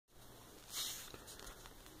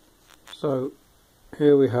So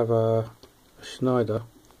here we have a Schneider.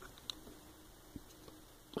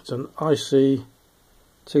 It's an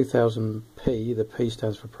IC2000P. The P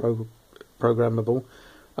stands for programmable.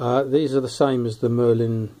 These are the same as the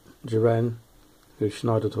Merlin Duran, who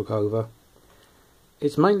Schneider took over.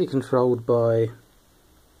 It's mainly controlled by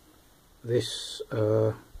this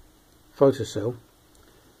photocell,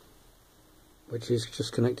 which is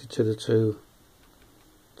just connected to the two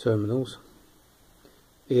terminals.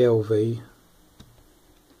 ELV.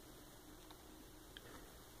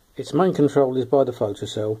 Its main control is by the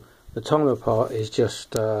photocell. The timer part is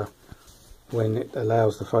just when it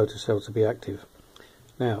allows the photocell to be active.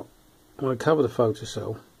 Now, I'm going to cover the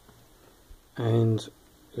photocell, and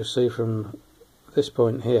you'll see from this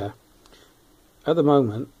point here, at the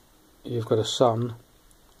moment you've got a sun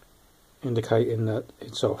indicating that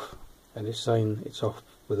it's off, and it's saying it's off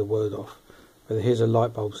with a word off, but here's a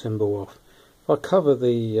light bulb symbol off. If I cover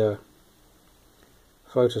the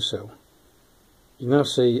photocell, you now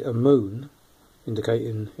see a moon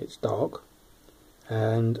indicating it's dark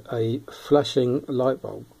and a flashing light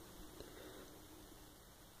bulb.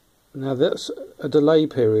 Now that's a delay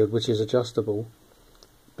period which is adjustable,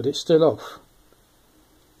 but it's still off.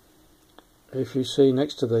 If you see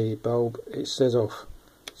next to the bulb, it says off.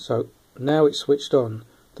 So now it's switched on.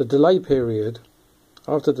 The delay period,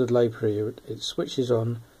 after the delay period, it switches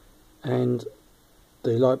on and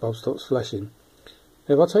the light bulb stops flashing.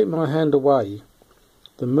 Now if I take my hand away,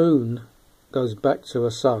 the moon goes back to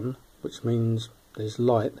a sun, which means there's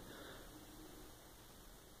light,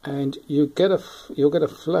 and you'll get a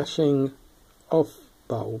flashing off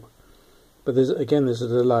bulb, but there's a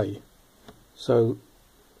delay. So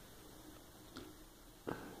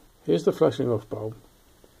here's the flashing off bulb,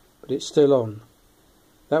 but it's still on.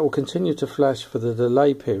 That will continue to flash for the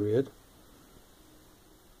delay period,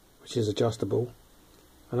 which is adjustable,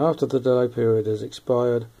 and after the delay period has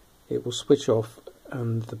expired, it will switch off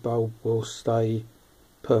and the bulb will stay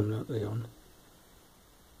permanently on.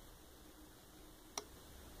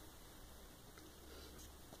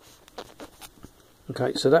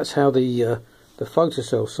 Okay, so that's how the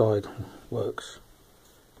photocell side works.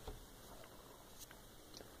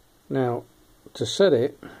 Now, to set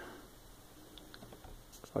it,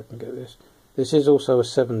 if I can get this, this is also a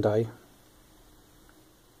 7-day,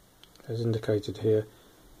 as indicated here.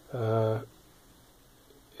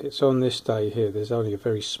 It's on this day here. There's only a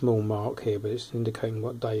very small mark here, but it's indicating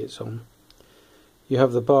what day it's on. You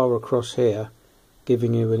have the bar across here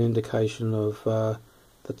giving you an indication of the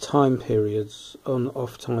time periods,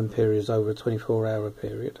 on-off time periods over a 24-hour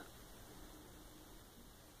period.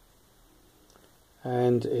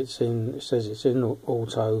 And it says it's in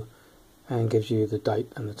auto and gives you the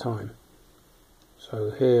date and the time. So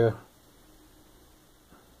here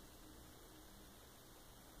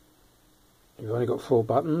you've only got 4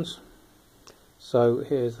 buttons. So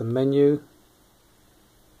here's the menu.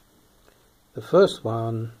 The first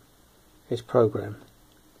one is program,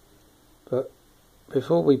 but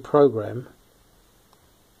before we program,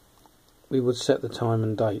 we would set the time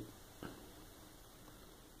and date.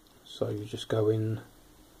 So you just go in,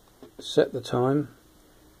 set the time.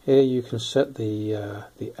 Here you can set the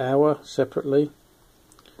hour separately,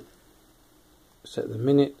 set the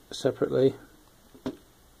minute separately,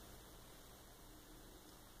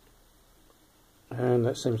 and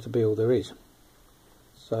that seems to be all there is.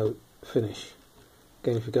 So finish.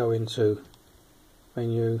 Again, if you go into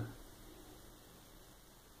menu,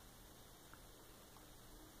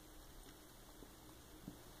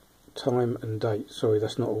 time and date, sorry,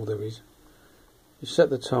 that's not all there is. You set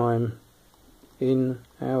the time in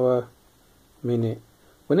hour, minute.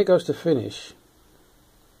 When it goes to finish,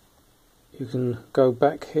 you can go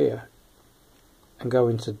back here and go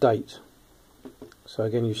into date. So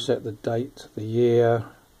again, you set the date, the year,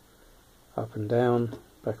 up and down,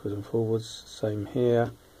 backwards and forwards. Same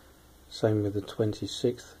here. Same with the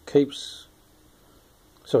 26th.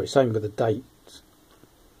 Same with the date.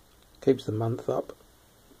 Keeps the month up.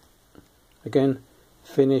 Again,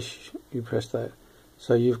 finish, you press that.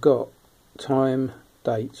 So you've got time,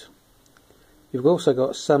 date. You've also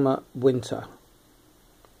got summer, winter.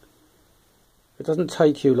 It doesn't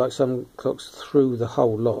take you like some clocks through the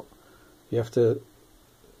whole lot. You have to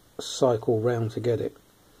cycle round to get it.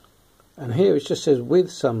 And here it just says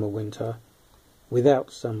with summer, winter,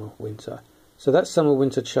 without summer, winter. So that's summer,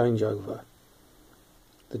 winter changeover.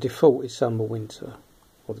 The default is summer, winter,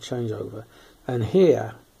 or the changeover. And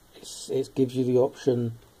here it gives you the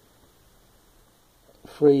option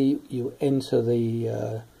free. You enter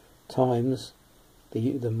the times,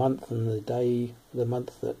 the month and the day, the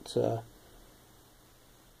month that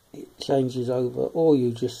it changes over, or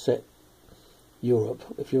you just set Europe.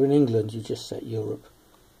 If you're in England, you just set Europe.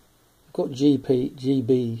 You've got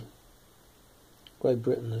GB, Great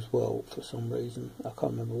Britain as well for some reason. I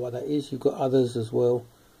can't remember why that is. You've got others as well.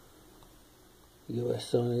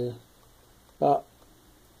 US on here. But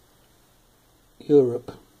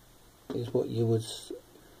Europe is what you would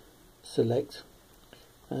select.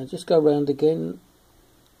 Just go around again.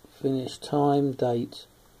 Finish, time, date,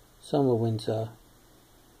 summer, winter.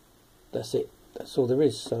 That's it. That's all there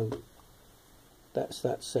is. So that's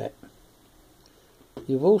that set.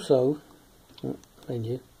 You've also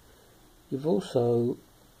menu. You've also,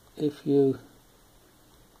 if you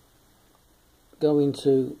go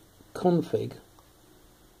into config,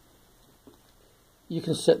 you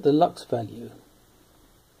can set the lux value.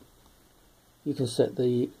 You can set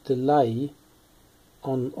the delay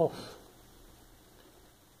on off.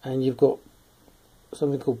 And you've got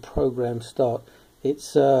something called program start.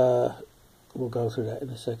 It's we'll go through that in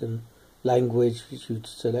a second. Language, which you'd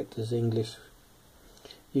select as English.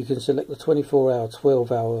 You can select the 24-hour,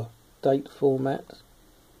 12-hour date format.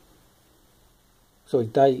 Sorry,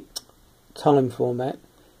 time format.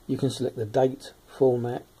 You can select the date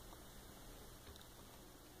format.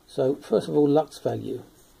 So first of all, lux value.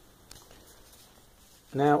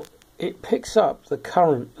 Now it picks up the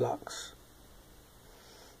current lux.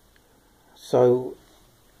 So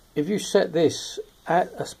if you set this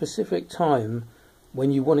at a specific time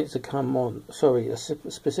when you want it to come on, sorry, a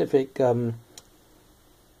specific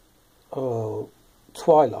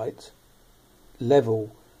twilight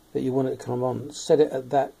level that you want it to come on, set it at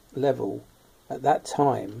that level at that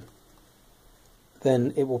time,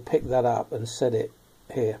 then it will pick that up and set it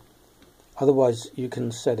here. Otherwise you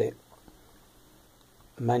can set it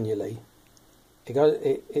manually.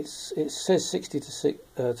 It says 60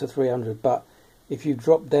 to 300, but if you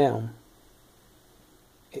drop down,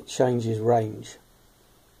 it changes range,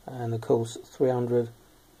 and of course 300,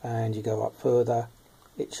 and you go up further,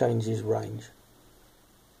 it changes range.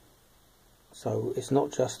 So it's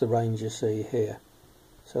not just the range you see here.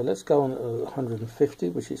 So let's go on to 150,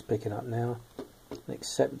 which it's picking up now, and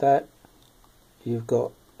accept that. You've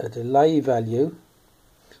got a delay value.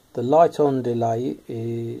 The light on delay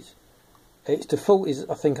is, its default is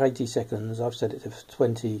I think 80 seconds. I've set it to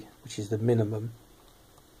 20, which is the minimum.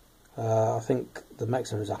 I think the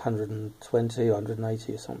maximum is 120 or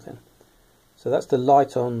 180 or something. So that's the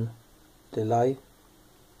light on delay.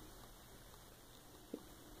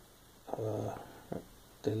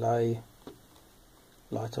 Delay,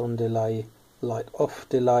 light on delay, light off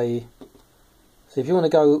delay. So if you want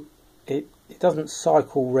to go, it doesn't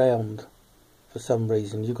cycle round for some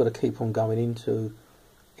reason. You've got to keep on going into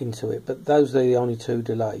it. But those are the only two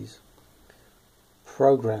delays.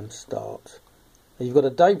 Program start. Now you've got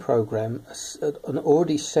a day program, an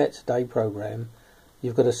already set day program.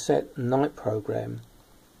 You've got a set night program,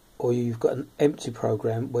 or you've got an empty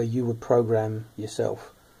program where you would program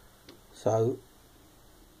yourself. So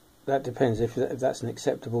that depends. If that's an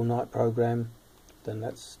acceptable night program, then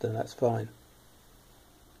that's fine.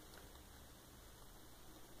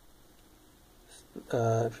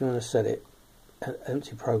 If you want to set it an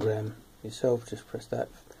empty program yourself, just press that.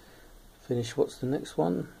 Finish. What's the next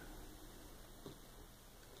one?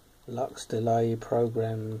 Lux delay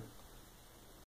program